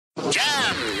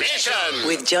Mission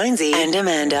with Jonesy and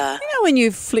Amanda. You know when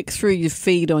you flick through your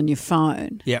feed on your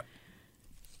phone? Yep.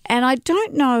 And I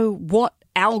don't know what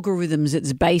algorithms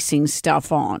it's basing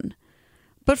stuff on,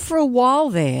 but for a while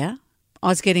there, I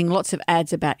was getting lots of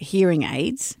ads about hearing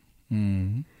aids.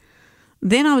 Mm.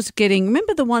 Then I was getting,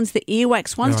 remember the ones, the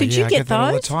earwax ones? Did you I get get that all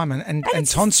the those? time. And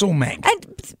tonsil mank.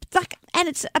 And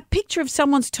it's a picture of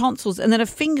someone's tonsils and then a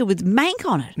finger with mank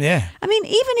on it. Yeah. I mean,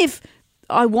 even if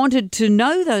I wanted to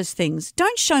know those things,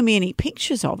 don't show me any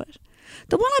pictures of it.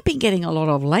 The one I've been getting a lot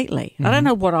of lately, I don't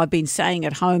know what I've been saying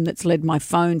at home that's led my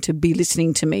phone to be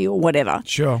listening to me or whatever.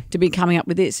 Sure. To be coming up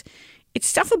with this. It's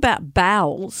stuff about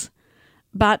bowels,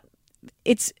 but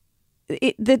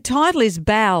the title is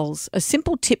Bowels, a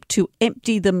simple tip to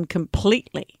empty them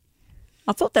completely.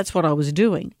 I thought that's what I was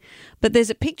doing. But there's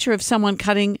a picture of someone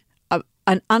cutting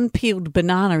an unpeeled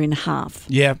banana in half.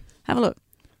 Yeah. Have a look.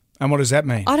 And what does that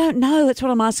mean? I don't know. That's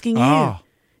what I'm asking you. Oh.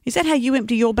 Is that how you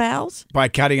empty your bowels? By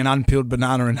cutting an unpeeled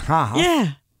banana in half?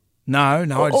 Yeah. No.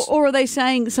 Or are they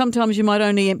saying sometimes you might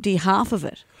only empty half of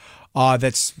it? Oh,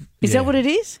 that's... Is that what it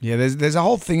is? Yeah, there's a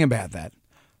whole thing about that.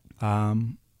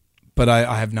 But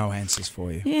I have no answers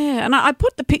for you. Yeah, and I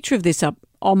put the picture of this up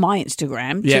on my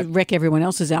Instagram Yeah. to wreck everyone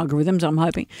else's algorithms, I'm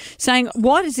hoping, saying,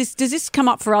 why does this come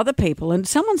up for other people? And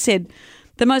someone said,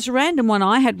 the most random one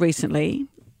I had recently,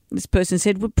 this person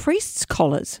said, were priests'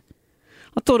 collars.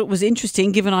 I thought it was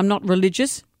interesting given I'm not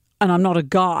religious and I'm not a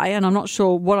guy and I'm not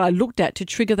sure what I looked at to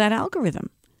trigger that algorithm.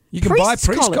 You can buy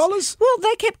priest collars? Well,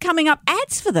 they kept coming up,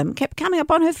 ads for them, kept coming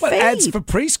up on her feed. What, ads for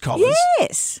priest collars?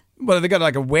 Yes. Well, they got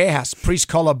like a warehouse, priest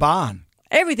collar barn.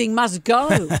 Everything must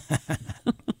go.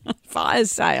 Fire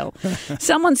sale.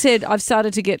 Someone said, I've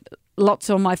started to get lots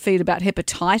on my feed about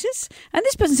hepatitis. And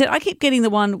this person said, I keep getting the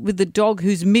one with the dog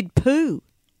who's mid-poo.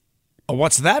 Oh,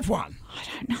 what's that one? I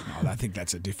don't know. Oh, I think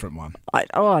that's a different one. I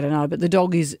don't know, but the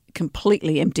dog is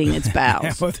completely emptying its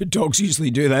bowels. Well, the dogs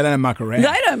usually do. They don't muck around.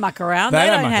 They don't muck around. They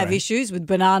don't have issues with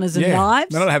bananas and knives.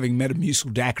 They're not having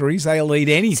Metamucil daiquiris. They'll eat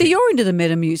anything. So you're into the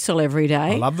Metamucil every day.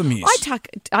 I love the Muse.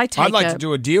 I'd like to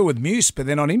do a deal with Muse, but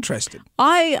they're not interested.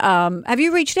 Have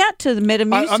you reached out to the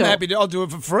Metamucil? I'm happy to. I'll do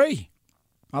it for free.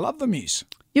 I love the Muse.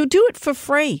 You'll do it for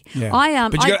free. Yeah.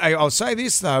 I'll say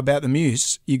this though about the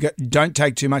Muse: don't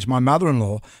take too much. My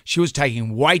mother-in-law, she was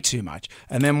taking way too much,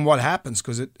 and then what happens?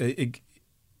 Because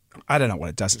I don't know what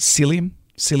it does. It's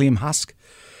psyllium husk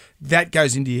that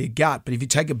goes into your gut. But if you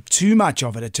take too much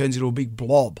of it, it turns into a big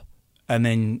blob, and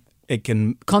then it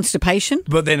can constipation.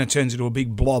 But then it turns into a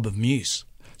big blob of Muse.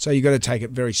 So you got to take it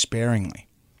very sparingly.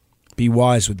 Be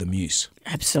wise with the Muse.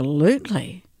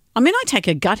 Absolutely. I mean, I take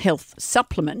a gut health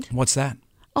supplement. What's that?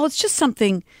 Oh, it's just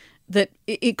something that,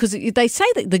 because they say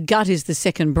that the gut is the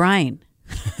second brain.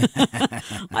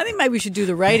 I think maybe we should do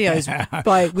the radios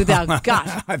with our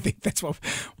gut. I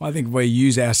think we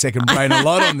use our second brain a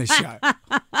lot on this show.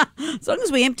 As long as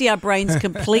we empty our brains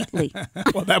completely.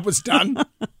 Well, that was done.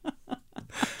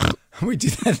 We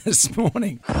did that this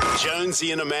morning.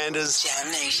 Jonesy and Amanda's Jam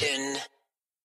Nation.